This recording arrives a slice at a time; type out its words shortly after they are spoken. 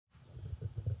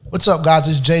What's up, guys?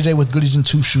 It's JJ with Goodies and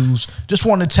Two Shoes. Just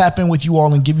wanted to tap in with you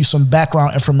all and give you some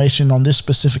background information on this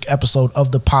specific episode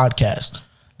of the podcast.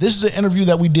 This is an interview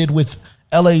that we did with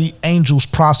LA Angels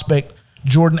prospect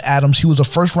Jordan Adams. He was a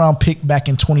first-round pick back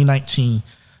in 2019.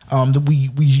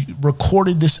 We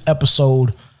recorded this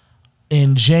episode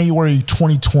in January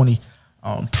 2020.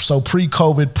 So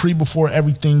pre-COVID, before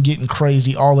everything getting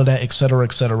crazy, all of that, et cetera,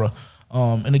 et cetera.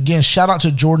 And again, shout out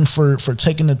to Jordan for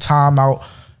taking the time out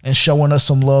and showing us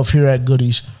some love here at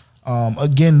Goodies.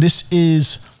 Again, this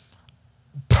is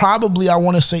probably, I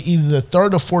want to say, either the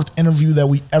third or fourth interview that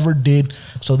we ever did.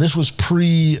 So this was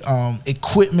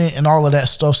pre-equipment and all of that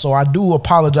stuff. So I do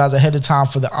apologize ahead of time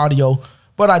for the audio,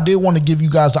 but I did want to give you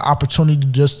guys the opportunity to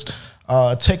just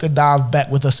take a dive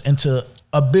back with us into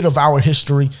a bit of our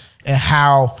history and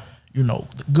how, the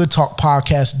Good Talk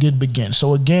podcast did begin.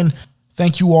 So again,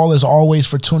 thank you all as always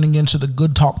for tuning into the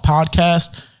Good Talk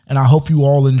podcast, and I hope you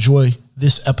all enjoy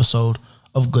this episode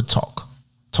of Good Talk.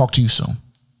 Talk to you soon.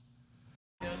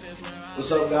 What's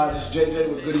up, guys? It's JJ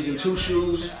with Goodies and Two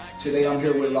Shoes. Today I'm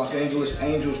here with Los Angeles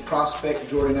Angels prospect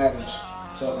Jordan Adams.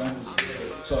 What's up, man?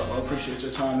 What's up? I appreciate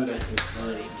your time today.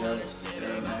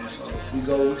 Yeah, man. So we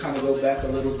kind of go back a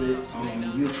little bit.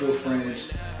 Mutual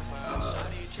friends.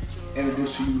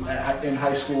 Introduced to you in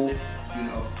high school.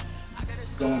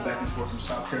 Going back and forth from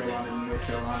South Carolina to North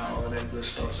Carolina, all of that good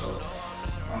stuff. So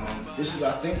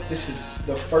I think this is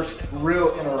the first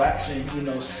real interaction,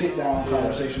 sit down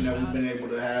conversation that we've been able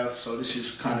to have. So this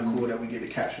is kind of cool that we get to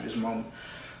capture this moment.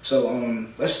 So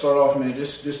let's start off, man.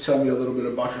 Just tell me a little bit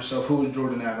about yourself. Who is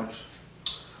Jordan Adams?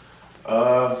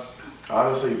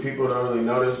 Honestly, people don't really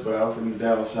know this, but I'm from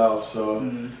down south, so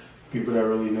people that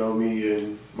really know me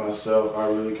and myself, I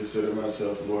really consider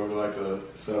myself more of like a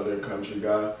southern country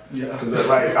guy. Yeah. Because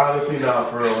honestly, not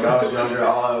for real. When I was younger,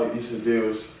 all I used to do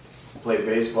was play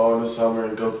baseball in the summer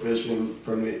and go fishing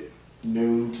from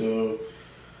noon till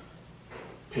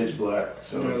pitch black.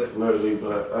 So literally,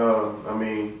 but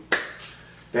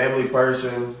family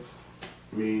person.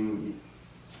 Kind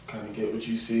of get what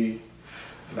you see.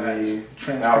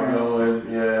 Outgoing,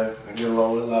 yeah. I get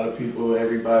along with a lot of people,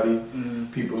 everybody,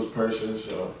 people's person,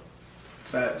 so.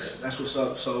 Facts. That's what's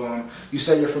up. So you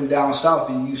say you're from down south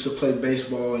and you used to play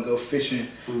baseball and go fishing,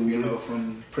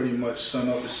 from pretty much sun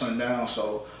up to sundown.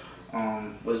 So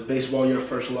was baseball your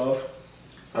first love?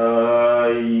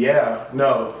 Yeah.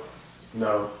 No.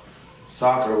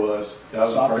 Soccer was. That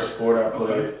was the first sport I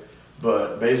played. Okay.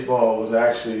 But baseball was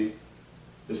actually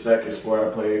the second sport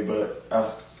I played, but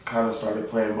I kind of started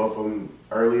playing both of them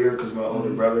earlier because my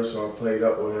older brother, so I played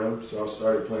up with him. So I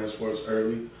started playing sports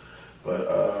early. But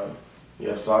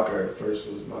soccer at first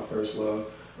was my first love.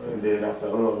 And then I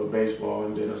fell in love with baseball,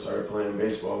 and then I started playing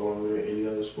baseball along with any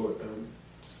other sport that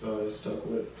I stuck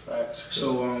with. Facts.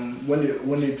 So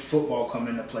when did football come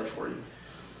into play for you?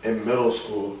 In middle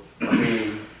school.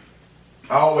 I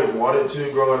always wanted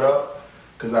to growing up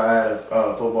because I had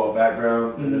a football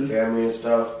background in the family and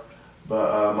stuff.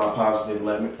 But my pops didn't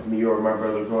let me or my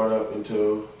brother growing up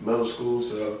until middle school,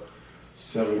 so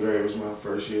 7th grade was my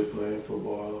first year playing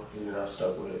football, and then I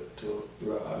stuck with it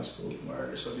throughout high school.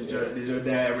 Right. So did your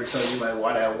dad ever tell you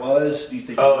why that was? Do you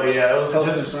think? Oh yeah, it was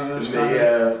just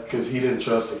because he didn't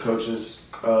trust the coaches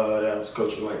that was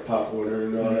coaching like Pop Warner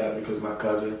and all that, because my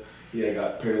cousin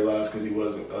got paralyzed because he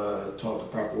wasn't taught the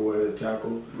proper way to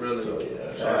tackle. Really? So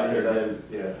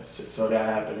so that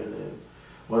happened, and then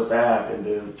once that happened,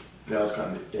 then that was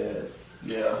kind of dead.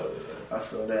 Yeah, so, I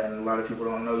feel that, and a lot of people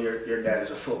don't know your dad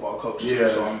is a football coach too. Yeah,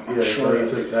 so I'm sure he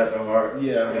took that to heart.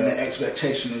 Yeah, and the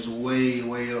expectation is way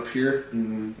up here. You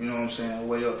know what I'm saying?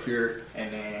 Way up here,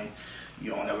 and then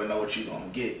you don't ever know what you're gonna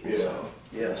get.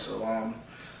 Yeah. So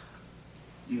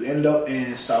you end up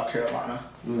in South Carolina,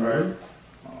 right?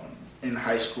 In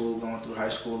high school, going through high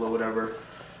school or whatever.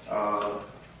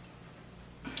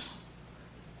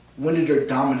 When did your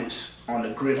dominance on the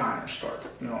gridiron start?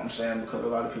 You know what I'm saying? Because a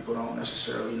lot of people don't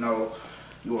necessarily know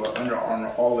you are Under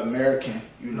Armour All-American,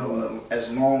 as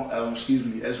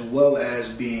well as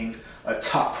being a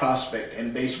top prospect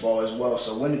in baseball as well.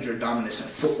 So when did your dominance in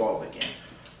football begin?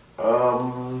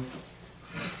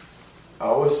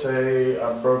 I would say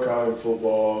I broke out in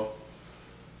football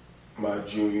my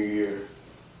junior year.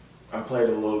 I played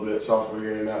a little bit sophomore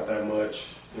year, not that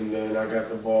much. And then I got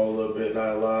the ball a little bit,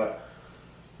 not a lot.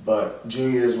 But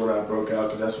junior is when I broke out,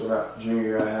 because that's when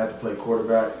I had to play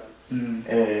quarterback.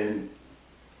 And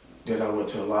then I went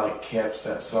to a lot of camps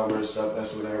that summer and stuff.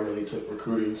 That's when I really took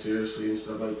recruiting seriously and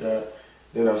stuff like that.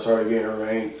 Then I started getting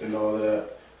ranked and all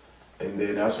that. And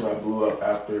then that's when I blew up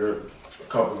after a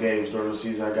couple games during the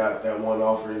season. I got that one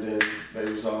offer, and then they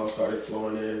just all started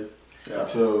flowing in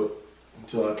until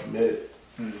I committed.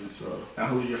 So now,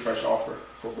 who was your first offer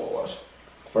football-wise?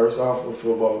 first offer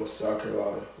football was South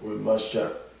Carolina with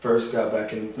Muschamp. First got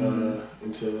back in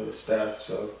into the staff,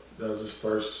 so that was his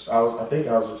first. I think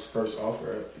I was his first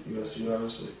offer at USC,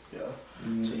 honestly. Yeah.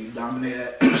 So you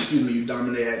dominated. You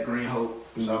dominated at Green Hope,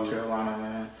 South Carolina,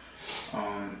 man.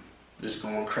 Just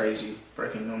going crazy,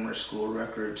 breaking numerous school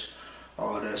records,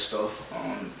 all of that stuff.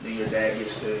 Then your dad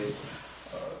gets the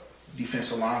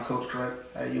defensive line coach, correct,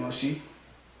 at UNC,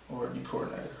 or D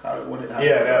coordinator.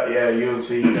 UNC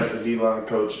got the D-line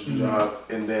coach job,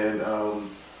 and then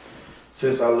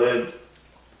since I lived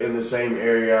in the same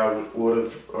area, I would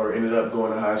have or ended up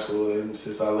going to high school, and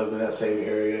since I lived in that same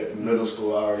area in middle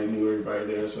school, I already knew everybody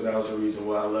there, so that was the reason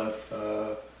why I left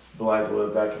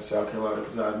Blythewood back in South Carolina,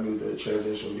 because I knew the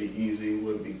transition would be easy,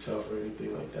 wouldn't be tough or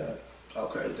anything like that.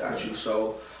 Okay, got you.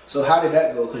 So how did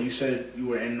that go? Because you said you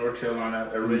were in North Carolina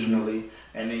originally,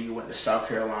 and then you went to South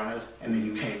Carolina, and then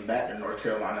you came back to North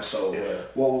Carolina. So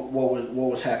what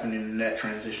was happening in that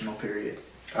transitional period?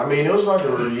 I mean, it was like a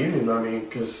reunion. I mean,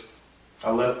 because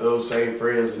I left those same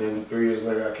friends, and then 3 years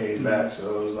later I came back.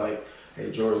 So it was like,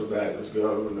 hey, George's back, let's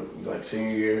go. And like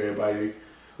senior year, everybody.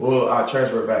 Well, I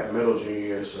transferred back middle junior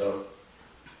year, so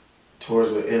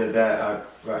towards the end of that,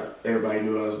 everybody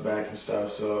knew I was back and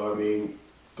stuff. So I mean,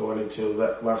 going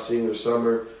into my senior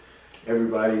summer,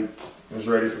 everybody was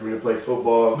ready for me to play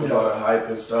football because all the hype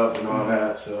and stuff and all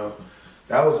that. So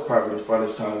that was probably the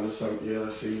funnest time this summer.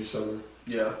 Senior summer.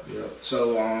 Yeah.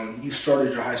 So you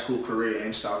started your high school career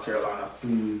in South Carolina,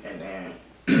 and then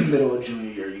middle of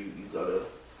junior year you go to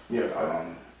you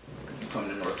come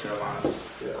to North Carolina.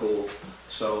 Yeah. Cool.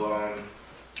 So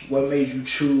what made you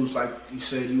choose? Like you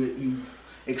said, you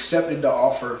accepted the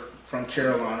offer from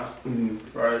Carolina,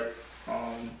 right?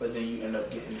 But then you end up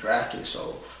getting drafted.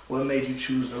 So what made you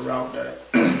choose the route that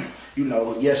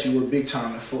yes, you were big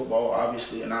time in football,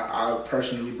 obviously, and I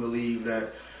personally believe that.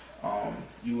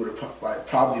 You would have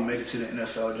probably make it to the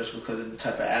NFL just because of the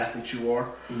type of athlete you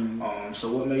are.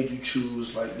 So what made you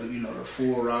choose the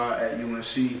full ride at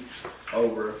UNC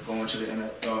over going to the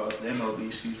MLB,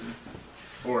 excuse me,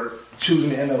 or choosing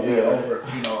the MLB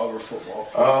over football?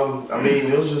 I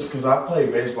mean, it was just because I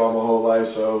played baseball my whole life.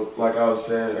 So like I was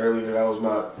saying earlier, that was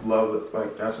my love.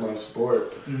 Like that's my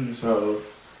sport. So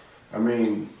I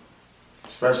mean.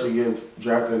 Especially getting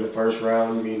drafted in the first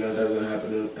round, I mean, that doesn't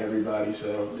happen to everybody,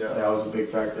 so that was a big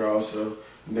factor also.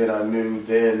 And then I knew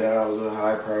that I was a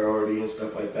high priority and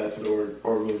stuff like that to the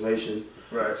organization.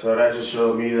 Right. So that just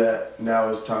showed me that now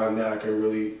it's time that I can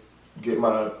really get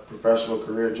my professional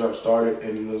career jump started,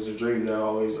 and it was a dream that I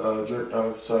always dreamt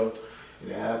of, so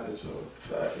it happened, so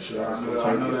for sure.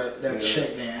 I know that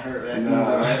check didn't hurt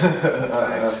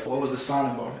that. What was the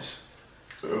signing bonus?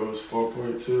 It was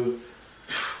 4.2.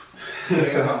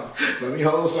 Let me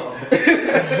hold something.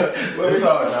 It's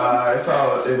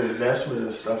all an investment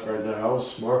and stuff right now. I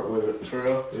was smart with it. For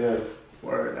real? Yeah.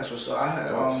 Word. That's what's up. I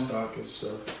had stock and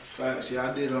stuff. Facts. Yeah,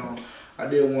 I did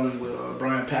one with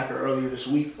Brian Packer earlier this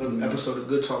week. An episode of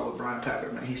Good Talk with Brian Packer.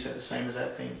 Man, he said the same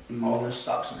exact thing. All in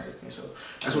stocks and everything. So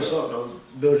that's what's up, though.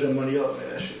 Build your money up, man.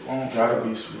 That shit long. Gotta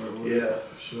be smart with it. Yeah,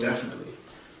 sure.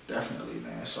 definitely,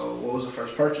 man. So what was the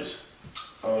first purchase?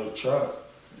 The truck.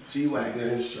 G-Wagon.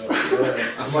 Yeah.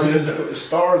 I saw you put the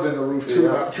stars in the roof too.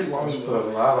 Not too long I ago. put a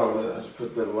lot on it. I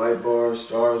put the light bar,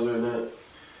 stars in it.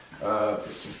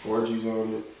 Put some 4Gs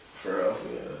on it. For real?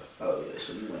 Yeah. Oh yeah,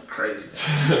 so you went crazy.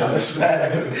 Trying to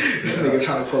smash. This nigga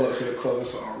trying to pull up to the club and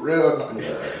something real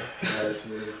nice.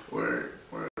 Yeah, Word.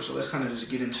 So let's kind of just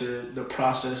get into the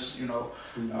process,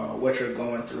 what you're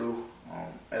going through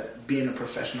at being a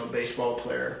professional baseball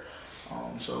player.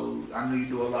 So I know you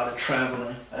do a lot of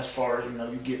traveling as far as,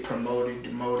 you get promoted,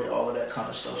 demoted, all of that kind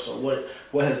of stuff. So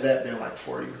what has that been like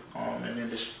for you? And then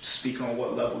just speak on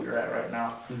what level you're at right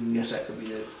now. I guess that could be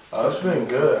it. It's been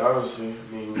good, honestly.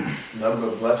 I mean, number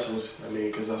of blessings. I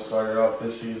mean, because I started off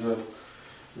this season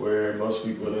where most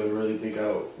people didn't really think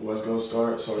I was going to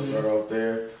start. So I started off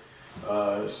there.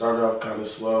 It started off kind of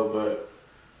slow, but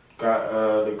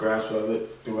got the grasp of it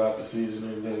throughout the season.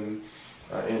 And then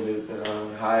I ended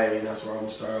high, and that's where I'm going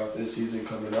to start off this season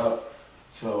coming up.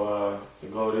 So the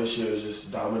goal this year is just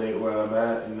dominate where I'm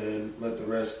at and then let the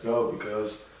rest go,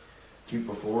 because if you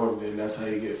perform, then that's how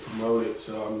you get promoted.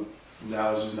 So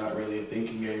now it's just not really a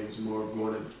thinking game. It's more of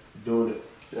going and doing it.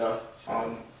 Yeah.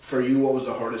 For you, what was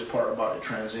the hardest part about the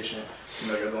transition?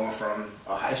 You're going from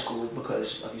a high school,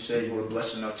 because like you said, you were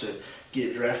blessed enough to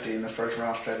get drafted in the first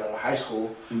round straight out of high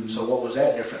school. So what was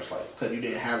that difference like? Because you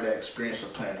didn't have that experience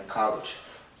of playing in college.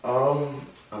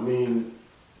 I mean,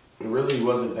 it really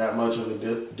wasn't that much of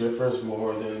a difference,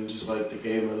 more than just like the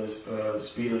game of the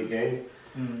speed of the game.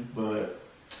 But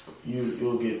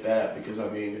you'll get that because I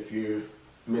mean, if you're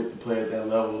meant to play at that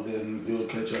level, then you'll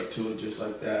catch up to it just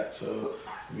like that. So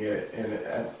yeah,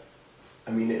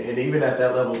 and even at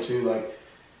that level too, like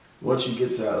once you get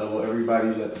to that level,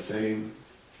 everybody's at the same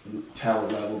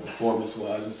talent level,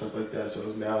 performance-wise and stuff like that.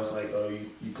 So now it's like, oh,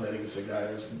 you playing against a guy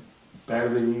that's better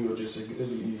than you or just as good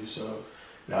as you. So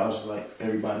now it's just like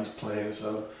everybody's playing.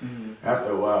 So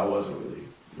after a while, it wasn't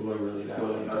really that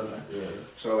nothing. Yeah.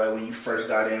 So like when you first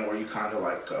got in, were you kind of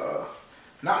like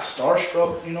not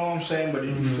starstruck, you know what I'm saying? But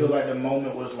did you feel like the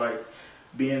moment was like,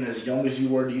 being as young as you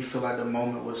were, do you feel like the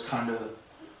moment was kind of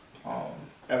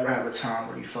ever have a time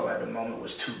where you felt like the moment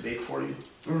was too big for you?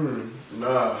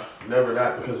 Nah, never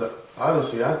that, because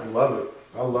honestly, I love it.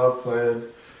 I love playing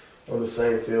on the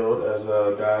same field as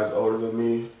guys older than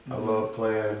me. I love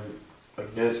playing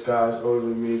against guys older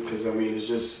than me because, I mean, it's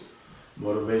just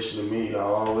motivation to me. I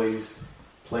always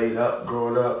played up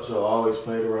growing up, so I always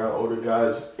played around older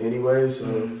guys anyway.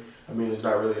 So, I mean, it's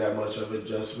not really that much of an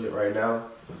adjustment right now.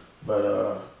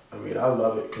 But, I mean, I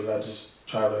love it because I just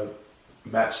try to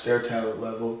match their talent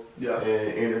level and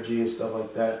energy and stuff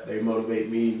like that. They motivate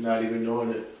me, not even knowing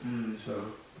it. So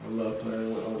I love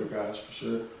playing with older guys for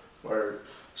sure. Word.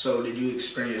 So did you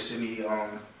experience any,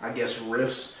 I guess,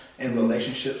 rifts in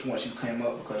relationships once you came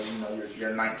up? Because, you know,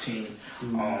 you're 19,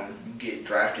 you get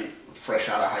drafted fresh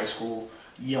out of high school,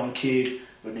 young kid,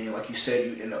 but then, like you said,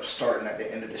 you end up starting at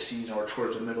the end of the season or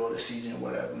towards the middle of the season,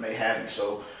 whatever may have you.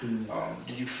 So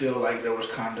did you feel like there was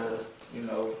kind of, you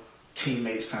know,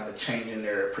 teammates kind of changing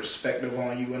their perspective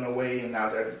on you in a way, and now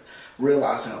they're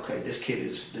realizing, okay, this kid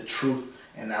is the truth,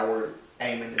 and now we're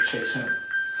aiming to chase him?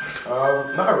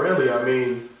 Not really. I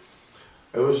mean,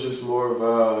 it was just more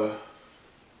of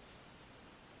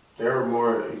they were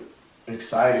more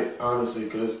excited, honestly,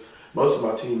 because most of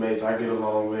my teammates I get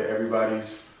along with.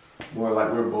 Everybody's more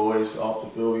like we're boys off the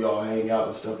field. We all hang out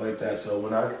and stuff like that. So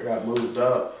when I got moved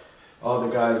up, all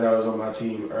the guys that was on my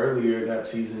team earlier that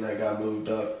season that got moved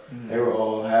up, they were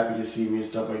all happy to see me and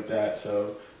stuff like that.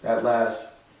 So that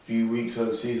last few weeks of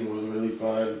the season was really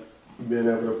fun, being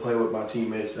able to play with my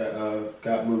teammates that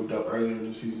got moved up earlier in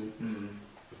the season.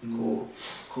 Cool.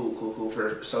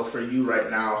 So for you right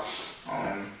now,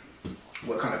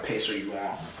 what kind of pace are you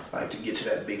on, like, to get to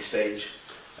that big stage?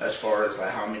 As far as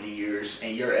like how many years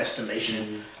in your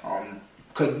estimation?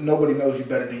 Because nobody knows you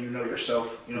better than you know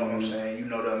yourself. You know what I'm saying? You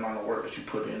know the amount of work that you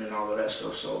put in and all of that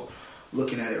stuff. So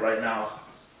looking at it right now,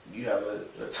 you have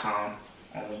a time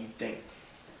on when you think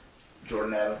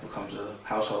Jordan Adams becomes a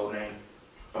household name?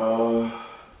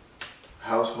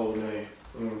 Household name.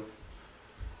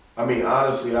 I mean,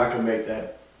 honestly, I can make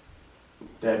that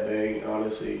big.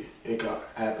 Honestly, it could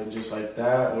happen just like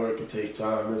that, or it could take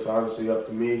time. It's honestly up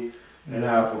to me and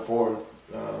how I perform.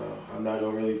 I'm not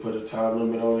gonna really put a time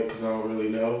limit on it because I don't really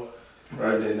know.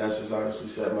 Right. And then that's just honestly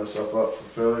set myself up for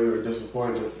failure or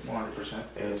disappointment. 100%.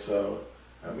 And so,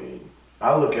 I mean,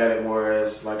 I look at it more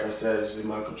as, like I said, it's in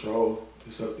my control.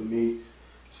 It's up to me.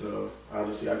 So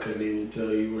honestly, I couldn't even tell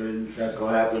you when that's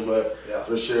gonna happen, but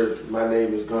for sure, my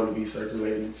name is gonna be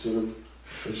circulating soon.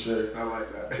 For sure. I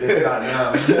like that. If not now.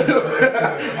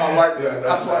 I like that.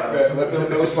 I like that. Let them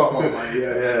know something. I'm like,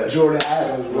 yeah. Jordan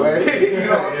Adams, right? You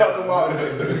know what I'm talking about?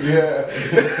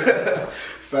 Yeah.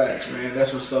 Facts, man.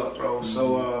 That's what's up, bro.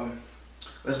 So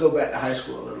let's go back to high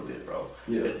school a little bit, bro.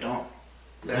 Yeah. The dunk.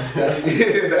 That's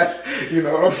you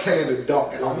know what I'm saying, the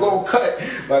dunk. And I'm gonna cut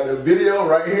like the video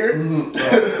right here.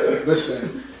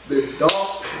 Listen, the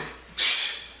dunk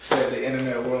set the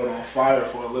internet world on fire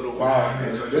for a little while,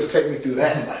 man. So just take me through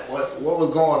that. Like, what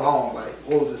was going on? Like,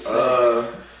 what was it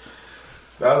saying?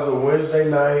 That was a Wednesday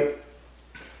night,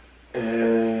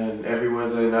 and every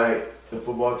Wednesday night, the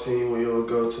football team, we would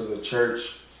go to the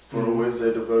church for a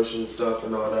Wednesday devotion stuff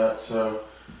and all that. So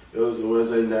it was a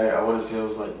Wednesday night. I want to say it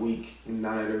was like week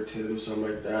 9 or 10 or something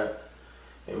like that.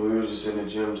 And we were just in the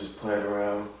gym just playing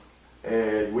around.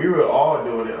 And we were all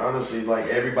doing it, honestly. Like,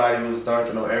 everybody was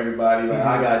dunking on everybody. Like,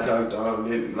 I got dunked on.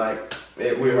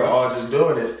 We were all just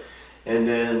doing it. And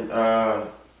then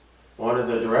one of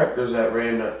the directors that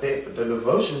ran the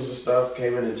devotions and stuff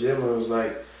came in the gym and was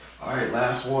like, all right,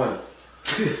 last one.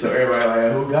 So everybody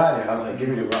like, who got it? I was like, give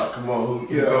me the rock. Come on,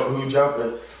 who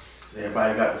jumping?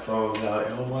 Everybody got the phones out.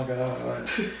 Like, oh my God.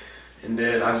 And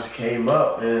then I just came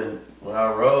up, and when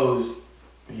I rose,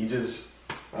 he just,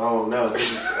 I don't know.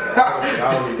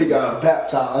 I don't even he got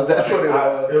baptized. That's what it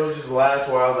was. It was just the last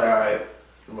one. I was like, all right,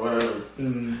 whatever.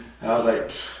 And I was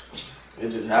like, it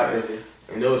just happened.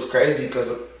 And it was crazy because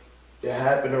it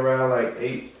happened around like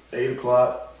 8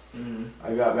 o'clock.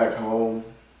 I got back home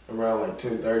around like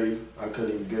 10:30. I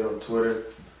couldn't even get on Twitter.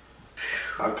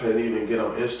 I couldn't even get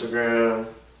on Instagram.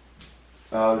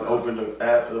 Opened the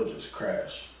app, it'll just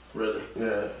crash. Really?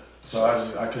 Yeah. So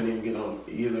I couldn't even get on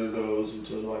either of those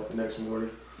until like the next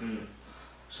morning.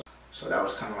 So that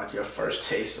was kind of like your first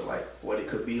taste of like what it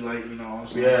could be like, you know what I'm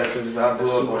saying? Yeah, because I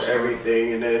blew up on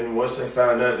everything, and then once they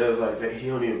found out, it was like that he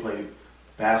don't even play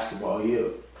basketball. He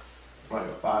like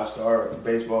a 5-star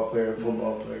baseball player,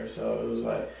 football player. So it was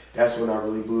like that's when I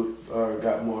really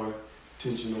got more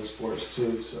attention on sports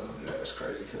too. So yeah, that's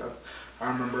crazy. Cause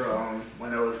I remember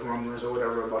when there was rumblings or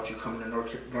whatever about you coming to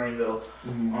North Greenville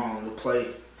to play.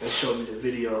 They showed me the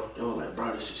video. They were like,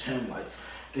 "Bro, this is him. Like,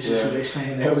 this is who they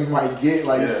saying that we might get."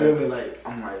 Like, you feel me? Like,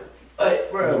 I'm like, "Hey,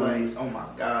 bro!" Like, oh my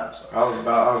god. So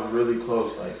I was really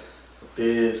close, like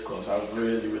this close. I was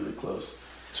really, really close.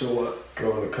 To what?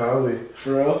 Going to Conley.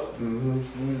 For real?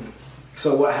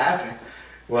 So what happened?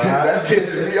 That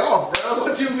pisses me off, bro.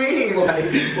 What you mean? Like,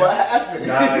 what happened?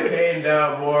 Nah, it came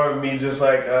down more of me just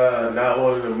like not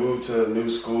wanting to move to a new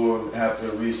school and have to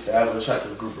reestablish like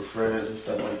a group of friends and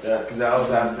stuff like that. Because I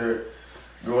was after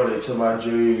going into my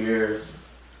junior year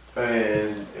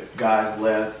and guys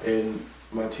left and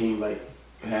my team like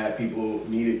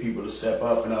needed people to step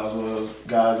up, and I was one of those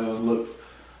guys that was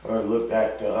looked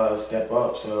at to step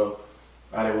up. So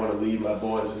I didn't want to leave my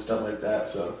boys and stuff like that.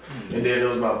 So, and then it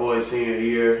was my boys' senior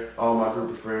year. All my group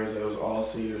of friends, it was all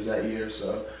seniors that year.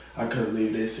 So I couldn't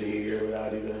leave this senior year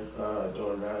without even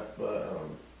doing that. But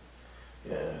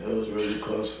yeah, it was really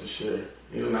close for sure.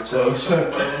 It was close.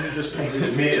 Let me just paint this.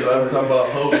 I'm talking about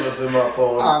hopeless in my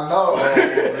phone. I know, all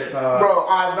the time. bro.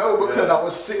 I know because I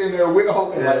was sitting there with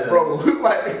hope, like, bro,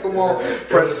 like, come on,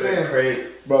 press in,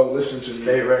 great. bro. Listen to me.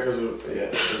 State records were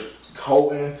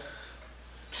Holton,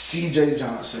 C.J.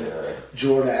 Johnson,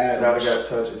 Jordan Now Adams, they got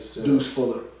touches too. Deuce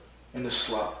Fuller in the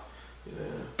slot.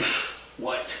 Yeah.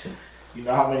 What? You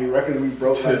know how many records we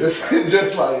broke like this?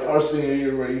 Just like our senior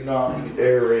year, where you know how many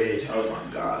Air raid. Oh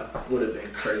my God, would have been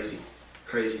crazy.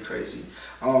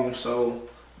 So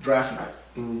draft night.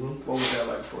 What was that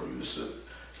like for you? It's a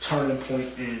turning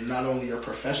point in not only your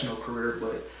professional career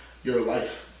but your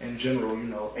life in general. You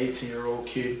know, 18-year-old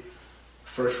kid,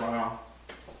 first round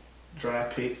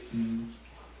draft pick.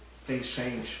 Things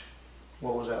change.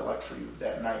 What was that like for you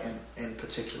that night in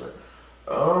particular?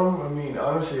 I mean,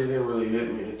 honestly, it didn't really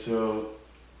hit me until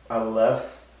I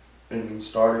left and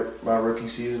started my rookie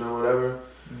season or whatever.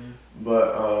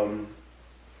 But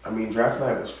I mean, draft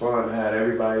night was fun. I had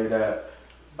everybody that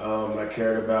I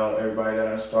cared about, everybody that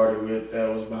I started with that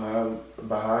was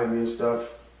behind me and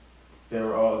stuff. They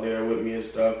were all there with me and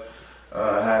stuff.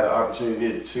 I had an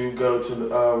opportunity to go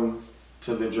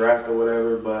to the draft or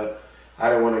whatever, but I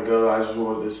didn't want to go. I just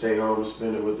wanted to stay home and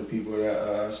spend it with the people that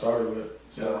I started with.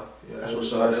 So yeah, that's it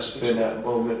was what's nice to spend that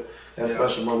moment,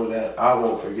 special moment that I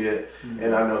won't forget,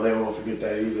 and I know they won't forget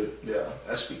that either. Yeah,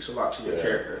 that speaks a lot to your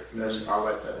character. I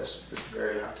like that. That's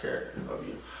very high character of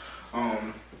you.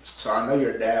 So I know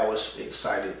your dad was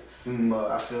excited,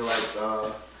 but I feel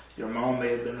like your mom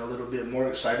may have been a little bit more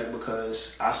excited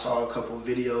because I saw a couple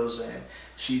videos and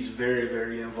she's very,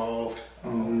 very involved.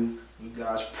 You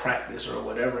guys practice or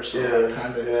whatever, so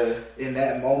in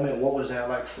that moment, what was that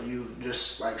like for you?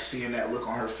 Just like seeing that look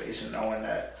on her face and knowing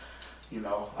that, you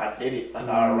know, I did it. Like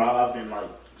I arrived and like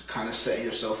kind of set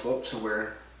yourself up to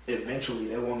where eventually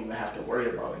they won't even have to worry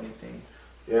about anything.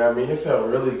 Yeah, I mean, it felt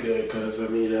really good because I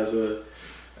mean, as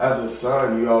a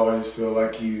son, you always feel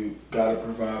like you gotta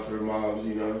provide for your moms,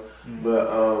 you know. But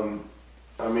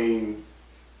I mean,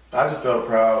 I just felt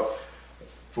proud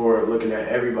for looking at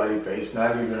everybody's face,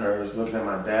 not even hers, looking at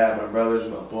my dad, my brothers,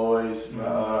 my boys,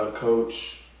 my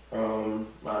coach,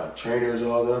 my trainers,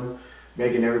 all of them,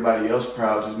 making everybody else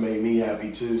proud just made me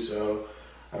happy too. So,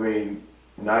 I mean,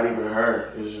 not even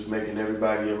her, it was just making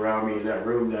everybody around me in that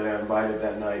room that I invited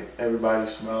that night, everybody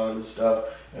smiling and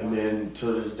stuff, and then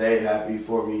to this day happy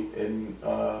for me and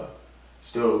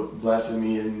still blessing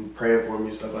me and praying for me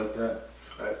and stuff like that.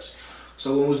 Facts.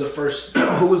 So who was the first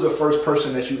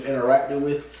person that you interacted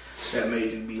with that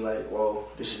made you be like, whoa,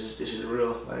 this is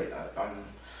real? Like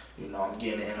I'm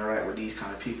getting to interact with these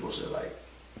kind of people. So like,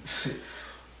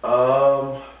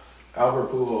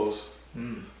 Albert Pujols.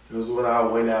 It was when I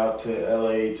went out to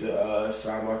LA to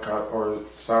sign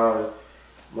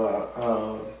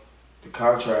the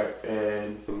contract,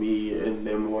 and me and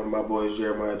then one of my boys,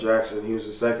 Jeremiah Jackson, he was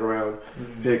the second round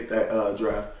pick that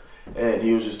draft. And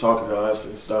he was just talking to us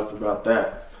and stuff about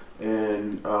that.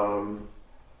 And,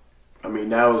 I mean,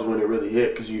 that was when it really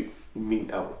hit because you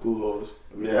meet Albert Pujols.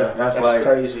 I mean, that's like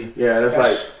crazy. Yeah, that's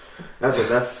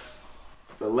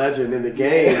the legend in the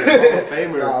game. Hall of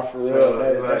Famer. Nah, for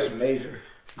real. That's major.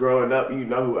 Growing up, you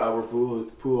know who Albert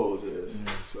Pujols is.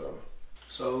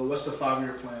 So what's the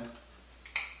 5-year plan?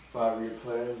 5-year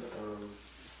plan?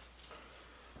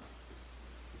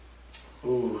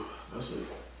 That's a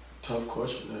tough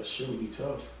question. That shouldn't be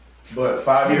tough. But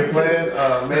 5-year plan,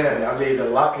 man, I mean, a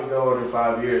lot can go on in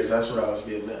 5 years. That's what I was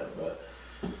getting at. But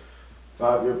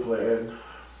 5-year plan,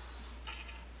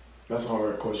 that's a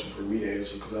hard question for me to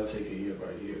answer because I take it year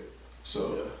by year.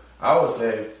 So I would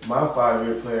say my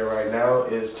 5-year plan right now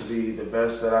is to be the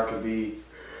best that I could be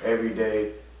every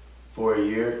day for a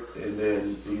year, and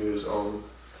then the years on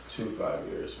to 5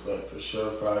 years. But for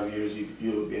sure, 5 years,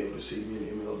 you'll be able to see me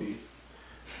in MLB.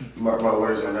 My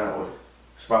words on that one.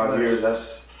 5 years,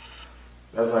 that's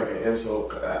like an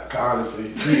insult,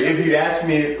 honestly. If you ask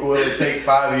me, will it take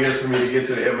 5 years for me to get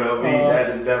to the MLB, that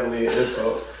is definitely an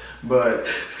insult. But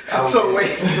so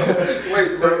wait,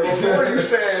 bro. Before you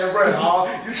said, bro,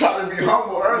 you trying to be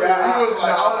humble earlier. I was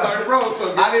like, bro.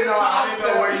 So I didn't know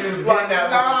where you was getting at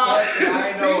with the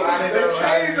question. I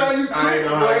didn't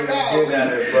know how you was getting at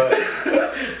it, but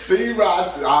see, bro,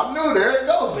 I knew. There it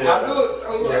goes. Yeah. I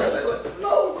knew it. I said,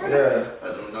 no, bro. Yeah. I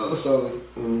don't know.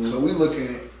 So we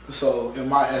looking. So in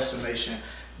my estimation,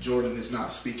 Jordan is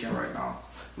not speaking right now.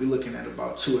 We looking at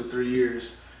about 2 or 3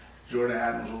 years. Jordan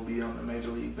Adams will be on the Major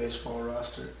League Baseball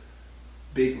roster.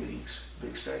 Big leagues,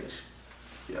 big stage.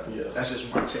 Yeah. That's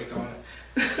just my take on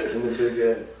it. In the big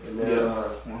end. Yeah,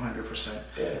 100%.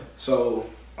 Yeah. So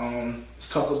let's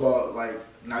talk about, like,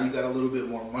 now you got a little bit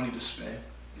more money to spend.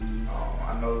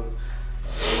 I know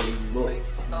the way you look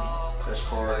as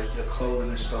far as your clothing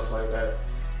and stuff like that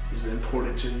is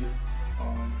important to you.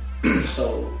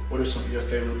 So what are some of your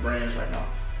favorite brands right now?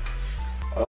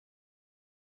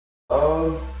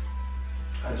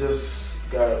 I just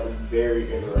got very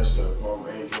interested in Palm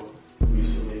Angel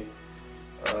recently.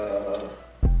 I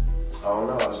don't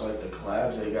know, I just like the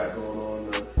collabs they got going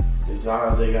on, the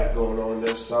designs they got going on.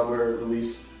 Their summer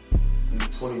release in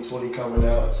 2020 coming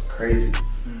out, it's crazy.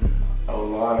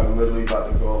 Online, I'm literally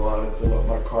about to go online and fill up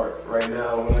my cart right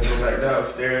now when I go back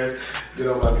downstairs, get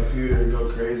on my computer and go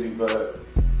crazy. But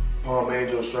Palm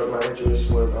Angel struck my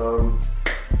interest when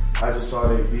I just saw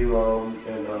they V-Lone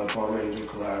and Palm Angel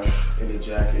collab in the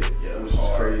jacket, which is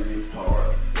crazy.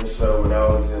 Hard. And so when I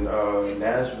was in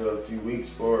Nashville a few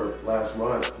weeks or last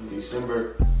month in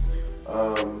December,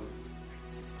 I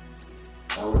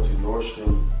went to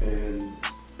Nordstrom, and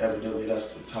evidently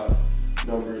that's the top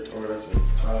number, or that's the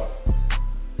top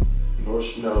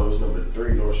Nordstrom. No, it was number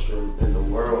 3 Nordstrom in the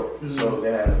world. So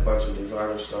they had a bunch of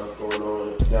designer stuff going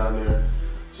on down there.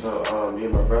 So me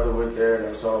and my brother went there, and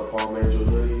I saw a Palm Angel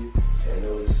hoodie, and it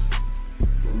was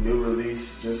a new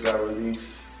release, just got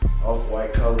released,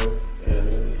 off-white color, and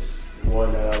it was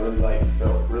one that I really liked,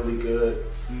 felt really good.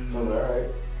 So I was like, all right,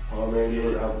 Palm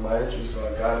Angel got my interest, so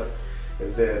I got it.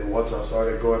 And then once I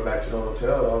started going back to the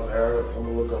hotel, I was like, all right, I'm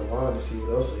gonna look online to see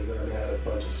what else they got. And they had a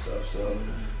bunch of stuff. So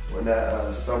when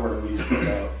that summer release came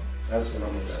out, that's when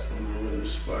I'm really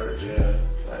splurge. Yeah,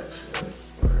 actually,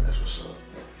 that's what's up.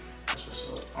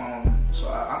 So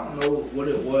I don't know what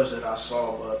it was that I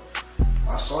saw, but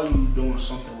I saw you doing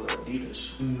something with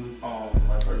Adidas.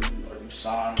 Like, are you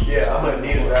signed? Yeah, I'm an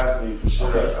Adidas athlete for sure.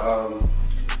 Okay.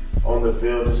 On the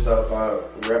field and stuff, I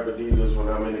rep Adidas when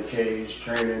I'm in the cage,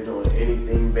 training, doing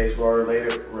anything baseball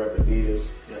related, rep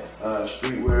Adidas.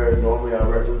 Streetwear, normally I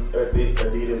rep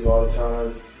Adidas all the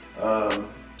time.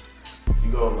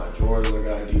 You go in my drawers, I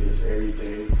got Adidas for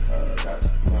everything.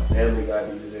 My family got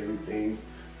Adidas everything.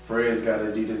 Friends got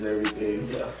Adidas everything.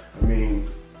 Yeah. I mean,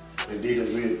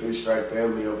 Adidas, we a 3-stripe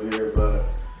family over here,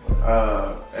 but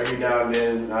every now and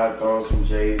then I throw on some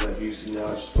J's, like you see now,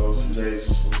 I just throw some J's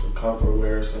just for some comfort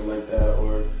wear or something like that,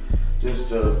 or just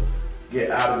to get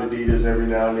out of Adidas every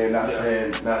now and then,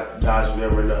 not dodging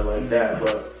them or nothing like that,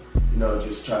 but you know,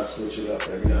 just try to switch it up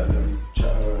every now and then.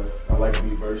 I like to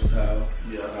be versatile.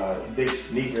 Big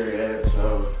sneaker head,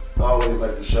 so I always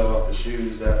like to show off the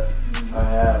shoes that I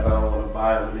have. I don't want to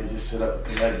buy them and they just sit up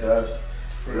and collect dust.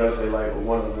 Unless they like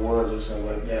one of the ones or something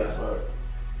like that. But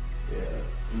yeah,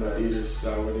 Adidas,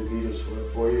 signed with Adidas for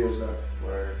 4 years now.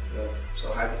 Word. Yeah.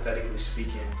 So hypothetically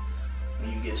speaking,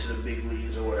 when you get to the big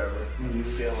leagues or whatever, when you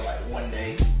feel like one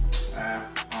day, I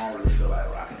don't really feel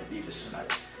like rocking Adidas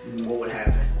tonight. What would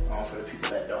happen? For the people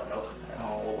that don't know,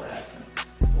 what would happen?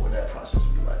 What would that process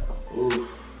be like? Ooh,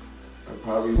 I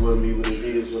probably wouldn't be with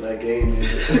Adidas when that game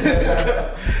is.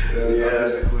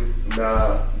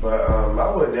 Nah, but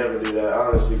I would never do that,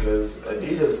 honestly, because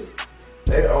Adidas,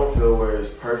 their outfield wear is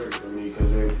perfect for me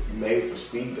because they're made for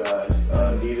speed guys.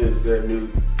 Adidas,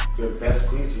 their best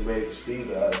cleats are made for speed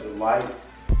guys. They're light,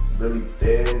 really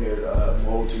thin, they're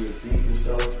mold to your feet and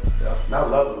stuff. And I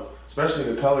love them,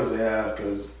 especially the colors they have,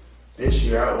 because this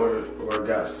year I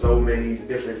got so many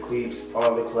different cleats,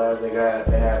 all the collabs they got.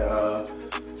 They had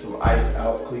some iced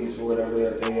out cleats or whatever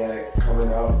that they had coming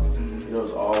out. It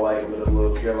was all white with a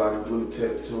little Carolina blue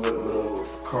tip to it, with a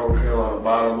chrome Carolina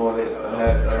bottom on it. I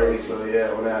had those, so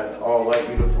yeah, when I had all white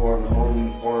uniform, the home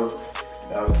uniform,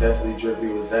 I was definitely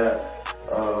drippy with that.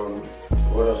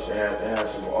 What else they had? They had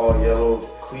some all yellow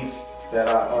cleats that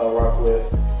I rock with,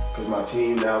 because my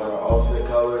team now is our alternate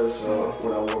colors. So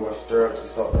when I wore my stirrups and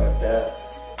stuff like that,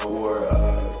 I wore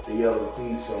the yellow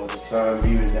cleats, so the sun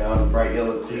beaming down, the bright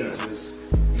yellow cleats, just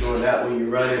doing that when you're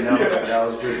running. That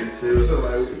was dripping too. So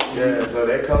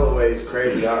that colorway is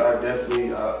crazy. I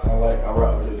definitely I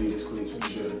rock with Adidas cleats for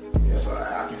sure. Yeah. So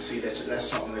I can see that that's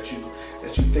something that you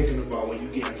thinking about when you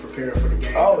getting prepared for the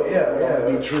game. Oh yeah.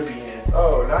 Be drippy in.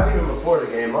 Oh, not even before the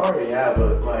game. I already have,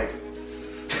 but like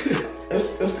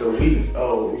it's the week.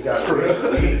 Oh, we got the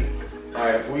week.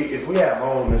 Like if we at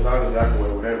home, it's honestly I can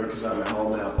wear whatever because I'm at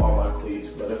home and I have all my cleats.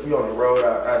 But if we on the road,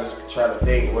 I just try to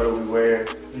think what do we wear.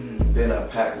 Then I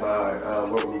pack my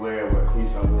what we wear and what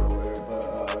cleats I'm gonna wear. But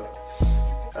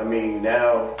I mean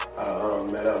now I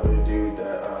met up with a dude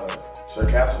that Sir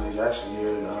Cassidy's actually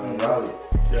here in Raleigh.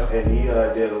 Yeah. And he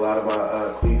did a lot of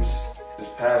my cleats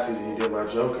this past season. He did my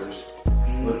Jokers.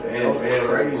 And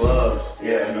gloves.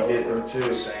 Yeah, he did them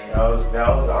too. That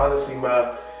was honestly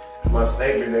my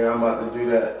statement there. I'm about to do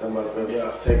that. I'm about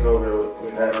to take over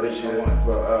with that this year.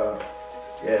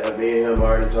 But me and him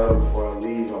already told him before I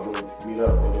leave, I'm gonna meet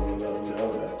up with him and let him know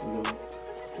that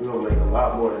we're gonna make a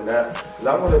lot more than that. Cause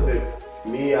I wanna think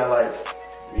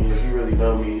if you really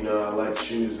know me, you know I like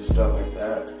shoes and stuff like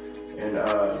that. And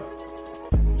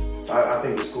I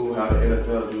think it's cool how the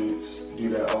NFL dudes do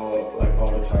that all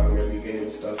the time, every game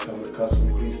and stuff, come with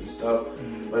custom cleats and stuff.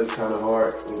 But it's kind of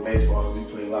hard with baseball. We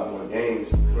play a lot more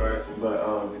games, right? But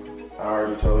I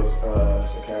already told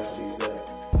Sir Cassidy's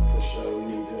that for sure we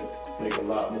need to make a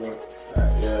lot more.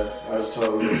 Nice. Yeah, I just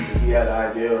told him if he had an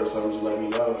idea or something, just let me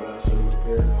know, and I send him a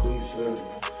pair of cleats and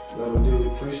let him do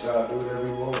freestyle, do whatever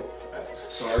he want.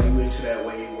 So are you into that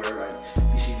way where like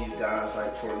you see these guys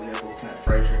like, for example, Clint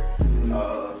Frazier,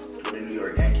 with the New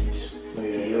York Yankees? Yeah,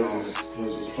 his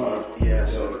was fine. Yeah,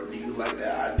 so do you like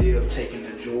that idea of taking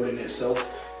the Jordan itself,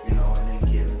 and then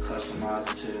getting customized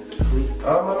into the cleat? I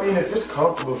mean, if it's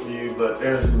comfortable for you, but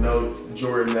there's no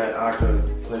Jordan that I could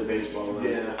play baseball with.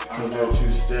 Yeah, because they're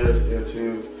too stiff. They're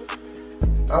too.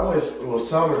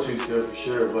 Some are too stiff for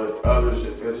sure, but others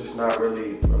they're just not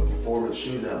really a performance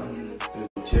shoe now. The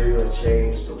material has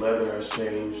changed, the leather has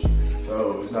changed,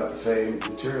 so it's not the same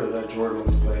material that Jordan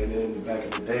was playing in back in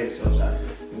the day. So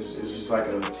it's just like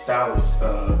a stylish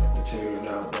material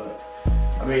now. But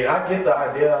I mean, I get the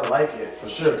idea. I like it for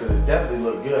sure because it definitely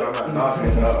looked good. I'm not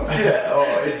knocking it up.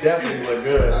 It definitely looked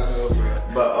good. I know, bro.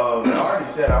 But I already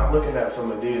said I'm looking at some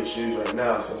Adidas shoes right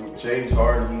now. So James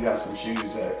Harden, he got some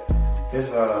shoes that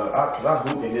his because I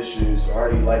hoop in his shoes, so I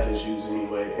already like his shoes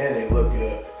anyway, and they look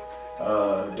good.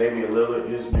 Damian Lillard,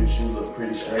 his new shoe looked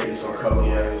pretty straight, some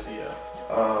colorways.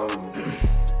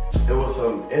 There was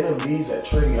some NMDs that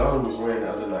Trae Young was wearing the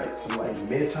other night, some like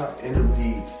mid-top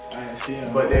NMDs. I didn't see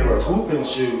them. But they were hooping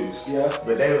shoes. Yeah.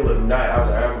 But they would look nice. I was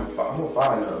like, I'm gonna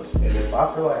find those. And if I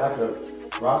feel like I could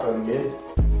rock a mid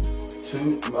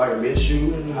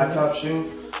shoe, high top shoe,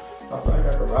 I feel like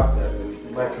I could rock that. And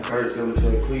you might convert them to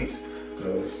the cleats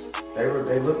because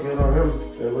they look good on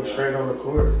him. They look straight on the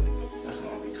court. That's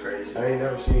gonna be crazy. I ain't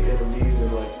never seen NMDs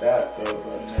in like that though.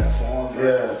 But in that form,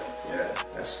 bro. Yeah,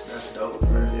 that's dope,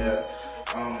 bro. Yeah.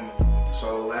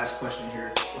 So last question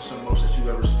here: what's the most that you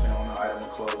ever spent on an item of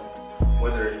clothing?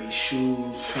 Whether it be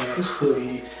shoes, pants,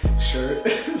 hoodie, shirt.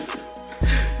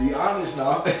 Be honest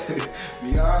now.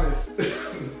 Be honest.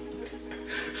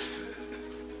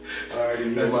 I already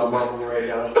know my mama right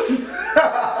now.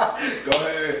 Go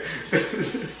ahead.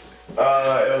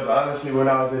 It was honestly when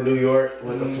I was in New York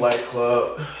with the Flight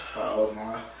Club. Oh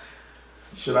my.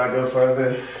 Should I go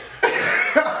further?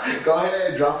 Go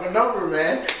ahead, drop a number,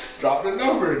 man. Drop the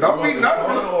number. Don't be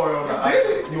nervous.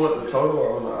 You want the total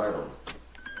or on the item?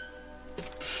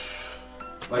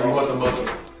 Like, you want the most?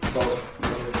 Both.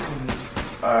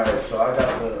 Alright, so I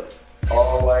got the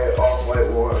all-white, off-white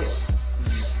ones.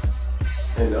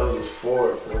 And those was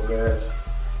four bands.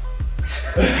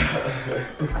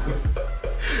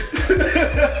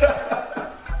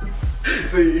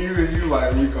 See, even you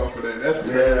like we go for that. That's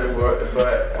crazy. Yeah,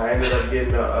 but I ended up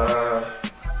getting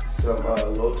some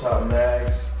low top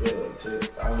mags.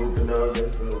 I hoop in those. They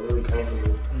feel really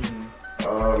comfortable.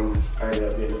 I ended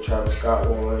up getting the Travis Scott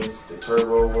ones, the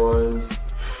Turbo ones.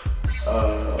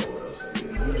 What else I get?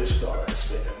 You just felt like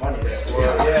spending money that way.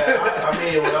 Well, yeah. I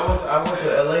mean, when I went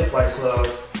to LA Flight Club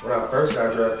when I first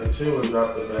got drafted too, and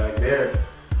dropped the bag there.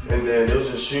 And then it was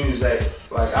just shoes that,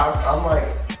 like, I'm like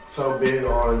so big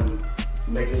on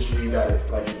making sure you got it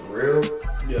like it's real.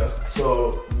 Yeah.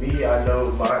 So me, I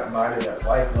know buying it at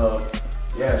Flight Club,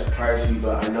 yeah, it's pricey,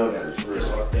 but I know that it's real. It's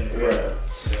authentic. Yeah. Right?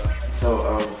 Yeah. So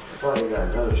I probably got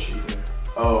another shoe there.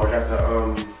 Oh, I got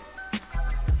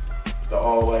the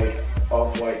all-white,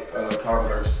 off-white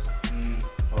Converse.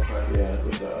 Okay. Yeah,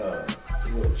 with the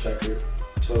little checkered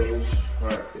toes.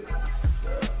 Right.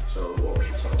 Yeah. So what was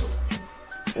the total?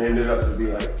 It ended up to be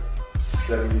like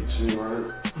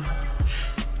 7,200.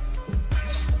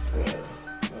 Yeah.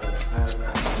 I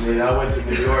mean, I went to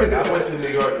New York. I went to New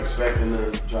York expecting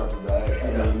to drop a bag. I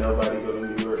mean, nobody go to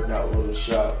New York not willing to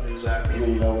shop. Exactly. I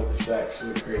mean, with the Saks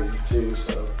went crazy too.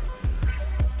 So,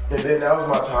 and then that was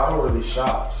my time. I don't really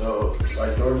shop. So,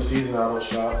 like during the season, I don't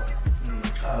shop.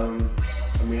 I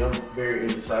mean, I'm very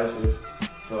indecisive.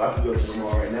 So I could go to the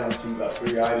mall right now and see about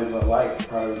 3 items I like,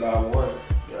 probably buy one.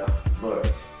 Yeah.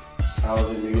 But I was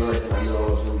in New York and I knew I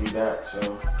was gonna be back.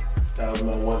 So that was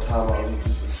my one time I was in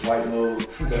just a slight little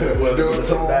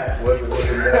wasn't back. Wasn't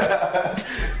that.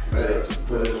 Just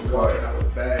put it in the car. Walking out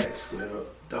with bags. Yeah.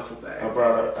 Duffel bag.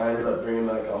 I ended up bringing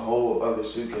like a whole other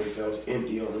suitcase that was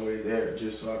empty on the way there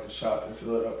just so I could shop and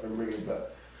fill it up and bring it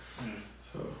back.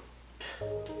 So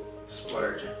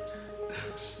Splurging.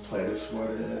 just playing it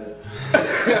smart ahead.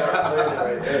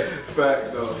 Right there.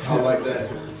 Facts though. I like that.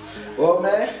 Well,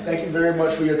 man, thank you very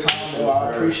much for your time. Yes,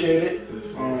 I appreciate it.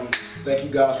 Yes, thank you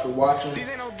guys for watching.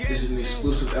 This is an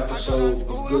exclusive episode of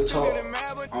Good Talk.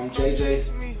 I'm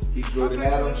JJ. He's Jordan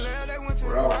Adams.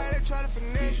 We're out.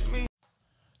 Peace.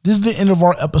 This is the end of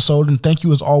our episode, and thank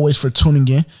you as always for tuning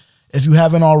in. If you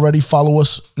haven't already, follow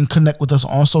us and connect with us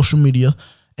on social media.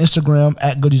 Instagram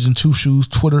at Goodies and Two Shoes,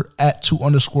 Twitter at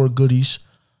 2_goodies,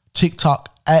 TikTok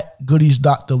at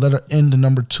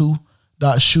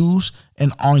goodies.2shoes,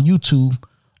 and on YouTube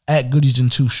at Goodies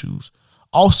and Two Shoes.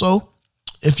 Also,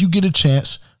 if you get a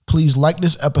chance, please like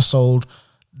this episode,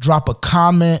 drop a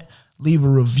comment, leave a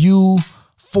review,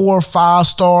 4 or 5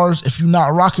 stars. If you're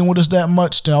not rocking with us that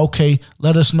much, then okay,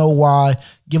 let us know why.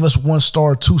 Give us 1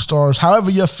 star, 2 stars, however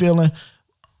you're feeling.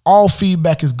 All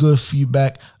feedback is good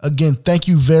feedback. Again, thank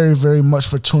you very, very much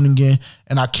for tuning in,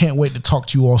 and I can't wait to talk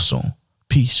to you all soon.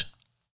 Peace.